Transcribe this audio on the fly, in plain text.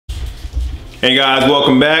Hey guys,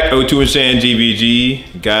 welcome back. O2 and Shan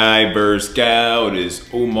GVG. Guy, Bird, Scout is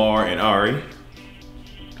Omar and Ari.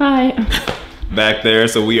 Hi. Back there,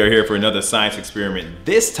 so we are here for another science experiment.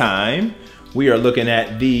 This time, we are looking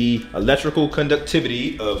at the electrical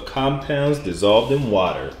conductivity of compounds dissolved in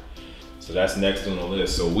water. So that's next on the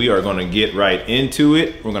list. So we are gonna get right into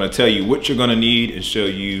it. We're gonna tell you what you're gonna need and show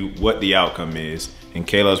you what the outcome is. And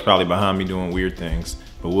Kayla's probably behind me doing weird things,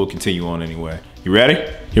 but we'll continue on anyway. You ready?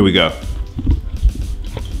 Here we go.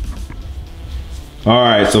 All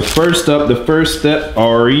right, so first up, the first step,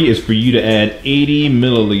 Ari, is for you to add 80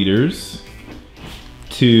 milliliters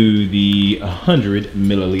to the 100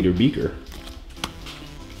 milliliter beaker.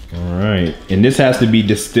 All right, and this has to be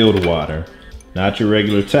distilled water, not your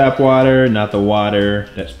regular tap water, not the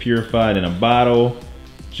water that's purified in a bottle,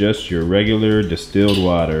 just your regular distilled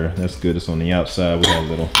water. That's good, it's on the outside. We have a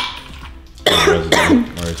little residue.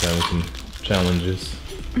 Ari's having some challenges.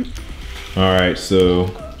 All right,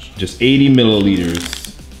 so just 80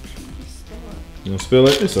 milliliters. You gonna spill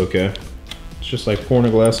it? It's okay. It's just like pouring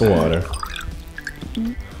a glass of water.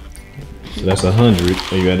 So that's 100.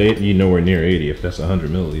 Oh, you at 80? You're nowhere near 80 if that's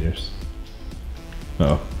 100 milliliters.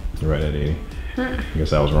 Oh, you're right at 80. I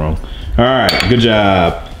guess I was wrong. All right, good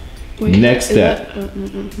job. Wait, next step.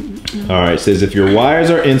 All right, says if your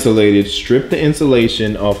wires are insulated, strip the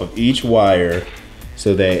insulation off of each wire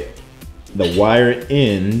so that the wire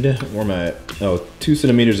end, where am I at? Oh, 2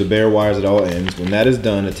 centimeters of bare wires at all ends. When that is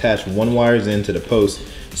done, attach one wire's end to the post.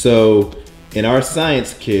 So in our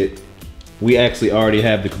science kit, we actually already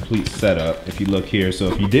have the complete setup. If you look here, so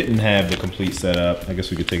if you didn't have the complete setup, I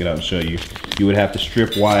guess we could take it out and show you. You would have to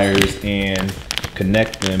strip wires and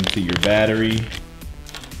connect them to your battery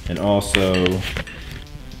and also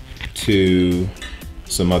to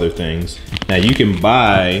some other things. Now you can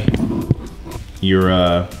buy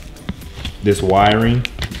your this wiring,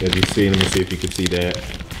 as you see. Let me see if you can see that.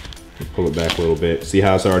 Pull it back a little bit. See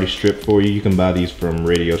how it's already stripped for you? You can buy these from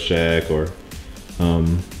Radio Shack or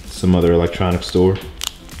some other electronic store.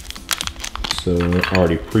 So they're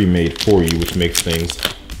already pre-made for you, which makes things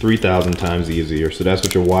 3,000 times easier. So that's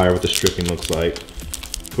what your wire with the stripping looks like.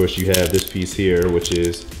 Of course, you have this piece here, which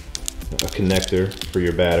is a connector for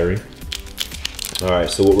your battery. All right,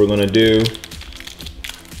 so what we're gonna do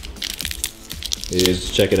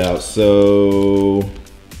is check it out. So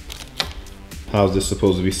how's this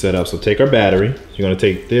supposed to be set up? So take our battery. You're gonna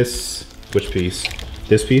take this, which piece?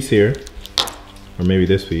 This piece here, or maybe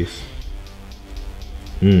this piece.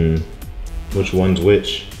 Which one's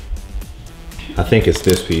which? I think it's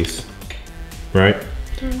this piece, right?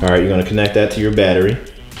 All right, you're gonna connect that to your battery.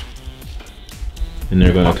 And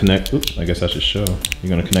they're gonna connect, oops, I guess I should show. You're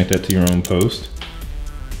gonna connect that to your own post.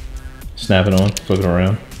 Snap it on, flip it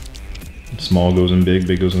around. Small goes in big,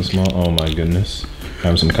 big goes in small. Oh my goodness.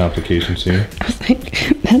 Having some complications here. I was like,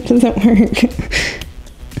 that doesn't work.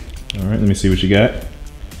 All right, let me see what you got.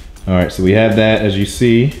 All right, so we have that, as you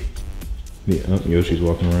see. Oh, Yoshi's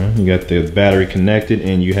walking around. You got the battery connected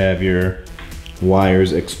and you have your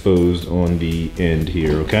wires exposed on the end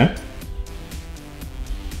here, okay?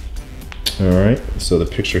 All right, so the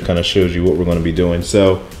picture kind of shows you what we're gonna be doing.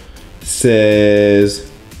 So it says,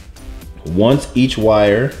 once each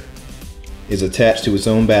wire is attached to its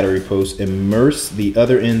own battery post, immerse the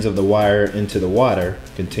other ends of the wire into the water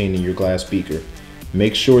contained in your glass beaker.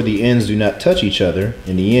 Make sure the ends do not touch each other.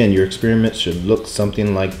 In the end, your experiment should look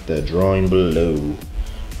something like the drawing below.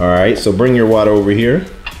 All right, so bring your water over here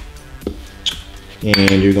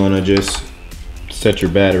and you're gonna just set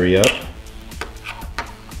your battery up.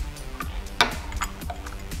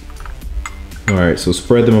 All right, so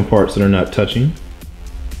spread them apart so they're not touching.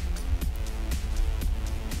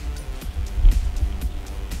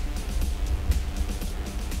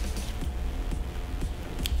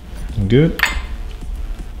 Good.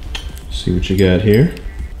 See what you got here.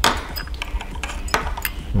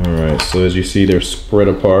 All right, so as you see, they're spread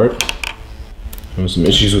apart. There's some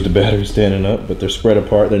issues with the battery standing up, but they're spread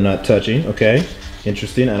apart, they're not touching, okay?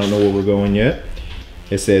 Interesting, I don't know where we're going yet.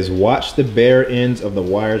 It says, watch the bare ends of the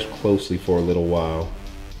wires closely for a little while.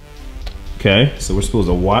 Okay, so we're supposed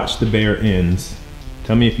to watch the bare ends.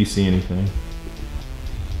 Tell me if you see anything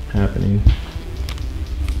happening.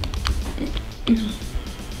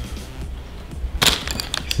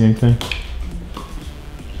 See anything?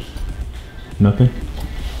 Nothing?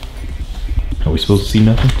 Are we supposed to see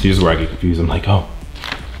nothing? See, this is where I get confused. I'm like, oh,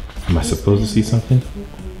 am I supposed to see something?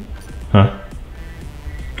 Huh?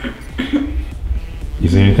 You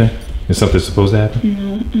see anything? Is something supposed to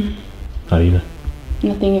happen? No. How do you know?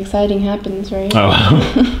 Nothing exciting happens, right?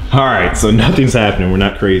 Oh, all right, so nothing's happening. We're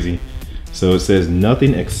not crazy. So it says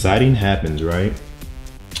nothing exciting happens, right?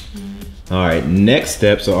 All right, next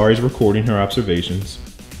step. So Ari's recording her observations.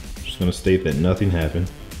 Just gonna state that nothing happened.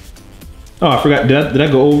 Oh, I forgot, did I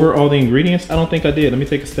go over all the ingredients? I don't think I did. Let me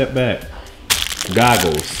take a step back.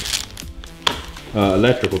 Goggles.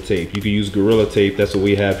 Electrical tape. You can use Gorilla Tape. That's what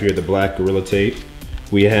we have here, the black Gorilla Tape.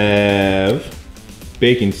 We have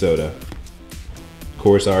baking soda. Of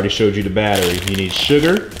course, I already showed you the battery. You need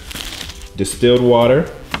sugar, distilled water,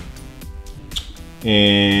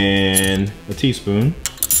 and a teaspoon.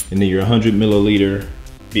 And then your 100 milliliter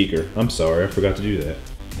beaker. I'm sorry, I forgot to do that.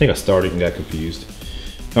 I think I started and got confused.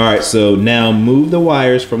 All right, so now move the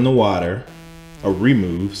wires from the water, or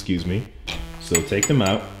remove, excuse me. So take them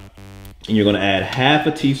out, and you're gonna add half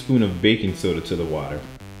a teaspoon of baking soda to the water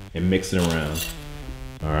and mix it around.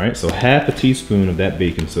 All right, so half a teaspoon of that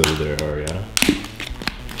baking soda there, Ariana.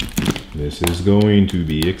 This is going to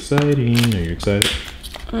be exciting. Are you excited?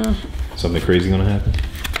 Something crazy gonna happen?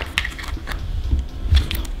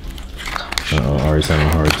 Uh-oh, Ari's having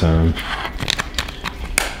a hard time.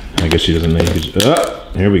 I guess she doesn't make it.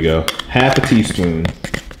 Oh, here we go. Half a teaspoon.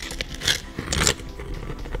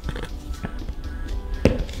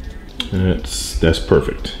 That's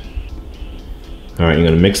perfect. All right, you're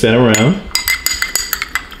gonna mix that around.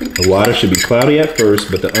 The water should be cloudy at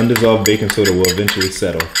first, but the undissolved baking soda will eventually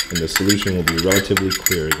settle, and the solution will be relatively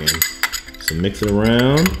clear again. So mix it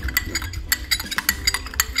around.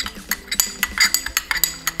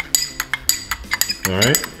 All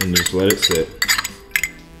right, and just let it sit.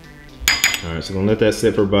 All right, so I'm gonna let that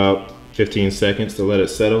sit for about 15 seconds to let it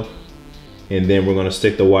settle. And then we're gonna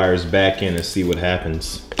stick the wires back in and see what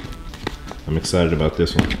happens. I'm excited about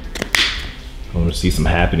this one. I wanna see some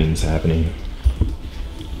happenings happening.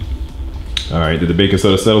 All right, did the baking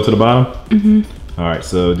soda settle to the bottom? Mm-hmm. All right,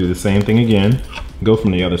 so do the same thing again. Go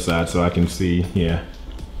from the other side so I can see, yeah.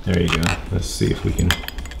 There you go. Let's see if we can.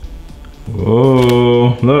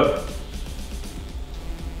 Whoa, look.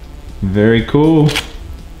 Very cool.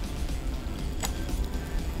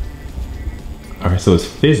 All right, so it's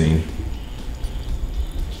fizzing.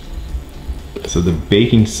 So the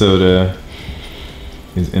baking soda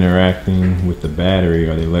is interacting with the battery,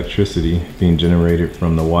 or the electricity being generated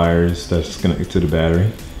from the wires that's connected to the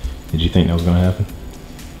battery. Did you think that was gonna happen?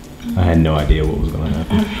 I had no idea what was gonna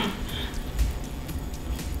happen.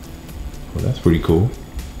 Well, that's pretty cool.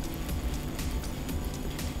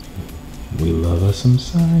 We love us some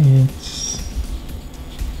science.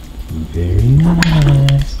 Very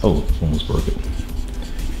nice. Oh, almost broke it.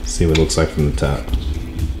 Let's see what it looks like from the top.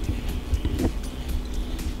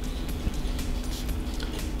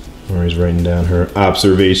 Mari's writing down her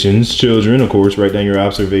observations. Children, of course, write down your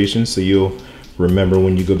observations so you'll remember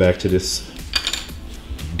when you go back to this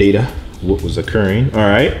data what was occurring. All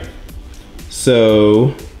right.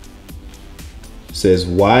 So, it says,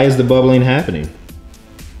 why is the bubbling happening?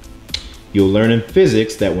 You'll learn in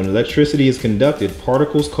physics that when electricity is conducted,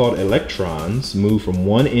 particles called electrons move from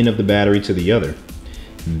one end of the battery to the other.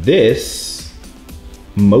 This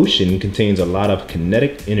motion contains a lot of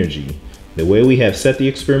kinetic energy. The way we have set the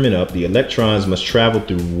experiment up, the electrons must travel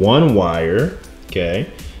through one wire, okay,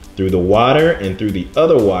 through the water and through the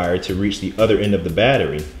other wire to reach the other end of the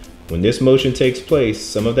battery. When this motion takes place,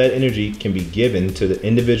 some of that energy can be given to the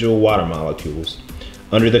individual water molecules.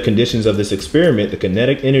 Under the conditions of this experiment, the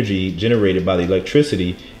kinetic energy generated by the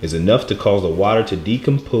electricity is enough to cause the water to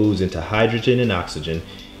decompose into hydrogen and oxygen,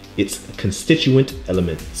 its constituent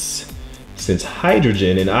elements. Since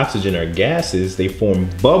hydrogen and oxygen are gases, they form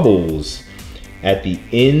bubbles at the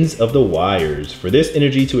ends of the wires. For this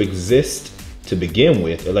energy to exist to begin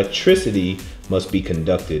with, electricity must be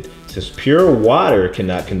conducted. Since pure water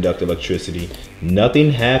cannot conduct electricity,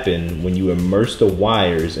 nothing happened when you immerse the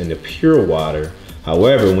wires into pure water.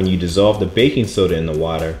 However, when you dissolve the baking soda in the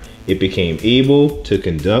water, it became able to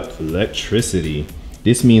conduct electricity.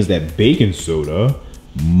 This means that baking soda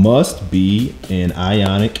must be an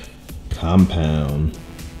ionic compound.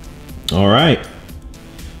 All right.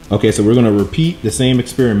 Okay, so we're gonna repeat the same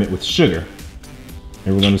experiment with sugar.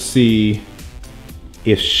 And we're gonna see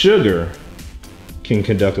if sugar can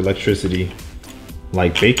conduct electricity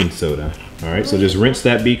like baking soda. All right, so just rinse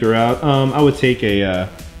that beaker out. I would take a,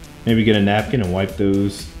 maybe get a napkin and wipe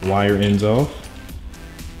those wire ends off.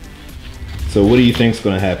 So what do you think is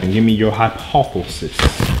gonna happen? Give me your hypothesis,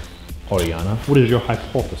 Oriana. What is your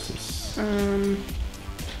hypothesis?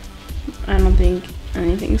 I don't think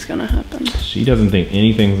anything's gonna happen. She doesn't think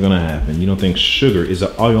anything's gonna happen. You don't think sugar is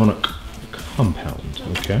an ionic compound,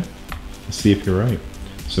 okay? Let's see if you're right.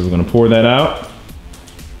 So we're gonna pour that out.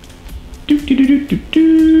 You're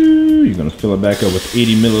gonna fill it back up with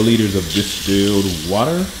 80 milliliters of distilled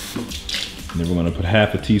water. And then we're gonna put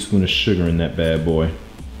half a teaspoon of sugar in that bad boy.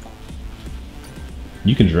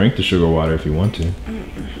 You can drink the sugar water if you want to.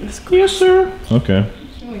 Yes, sir. Okay.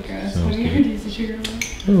 Oh my gosh, have you heard of sugar water?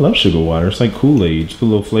 I love sugar water. It's like Kool-Aid. Just put a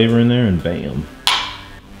little flavor in there and bam.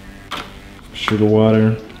 Sugar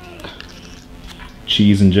water.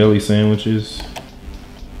 Cheese and jelly sandwiches.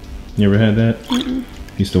 You ever had that?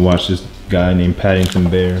 Used to watch this guy named Paddington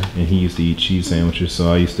Bear, and he used to eat cheese sandwiches,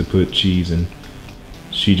 so I used to put cheese in.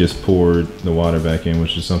 She just poured the water back in,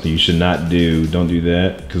 which is something you should not do. Don't do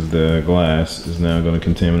that, because the glass is now going to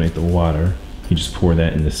contaminate the water. You just pour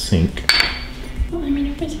that in the sink. Well, I mean,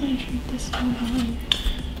 if I just want to drink this, I'm fine.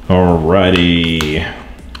 Alrighty.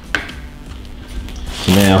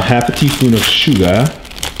 So now, half a teaspoon of sugar.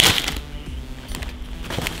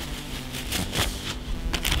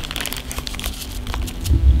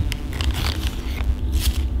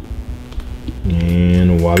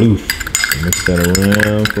 And waloof. Mix that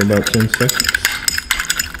around for about 10 seconds.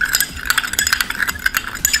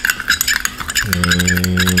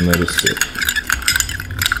 And let it sit.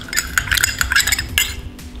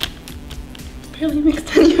 Barely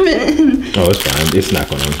mixed any of it in. Oh, it's fine. It's not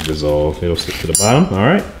going to dissolve. It'll stick to the bottom. All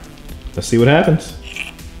right. Let's see what happens.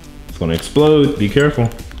 It's going to explode. Be careful.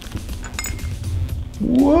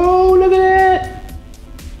 Whoa, look at that.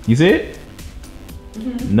 You see it?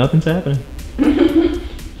 Nothing's happening.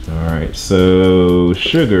 All right, so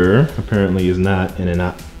sugar apparently is not an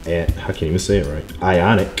I can't even say it right.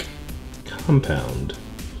 Ionic compound.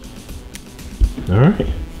 All right.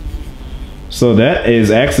 So that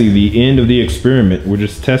is actually the end of the experiment. We're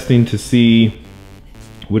just testing to see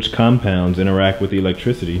which compounds interact with the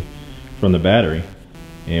electricity from the battery.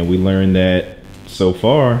 And we learned that so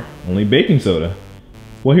far, only baking soda.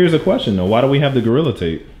 Well, here's a question though. Why do we have the Gorilla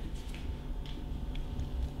Tape?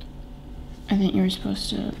 I think you were supposed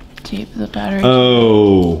to tape the battery.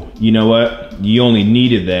 Oh, you know what? You only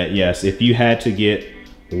needed that, yes. If you had to get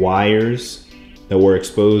wires that were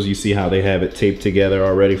exposed, you see how they have it taped together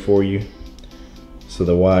already for you? So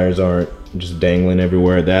the wires aren't just dangling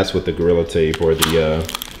everywhere. That's what the Gorilla Tape or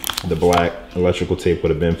the black electrical tape would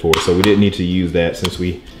have been for. So we didn't need to use that since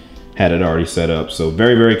we had it already set up. So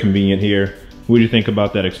very, very convenient here. What do you think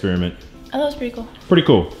about that experiment? Oh, that was pretty cool. Pretty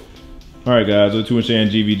cool. All right, guys, we're Two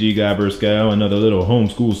and GVG Guy vs. Gal. Another little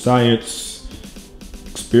homeschool science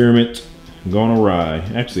experiment gone awry.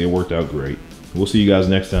 Actually, it worked out great. We'll see you guys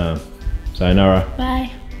next time. Sayonara.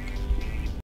 Bye.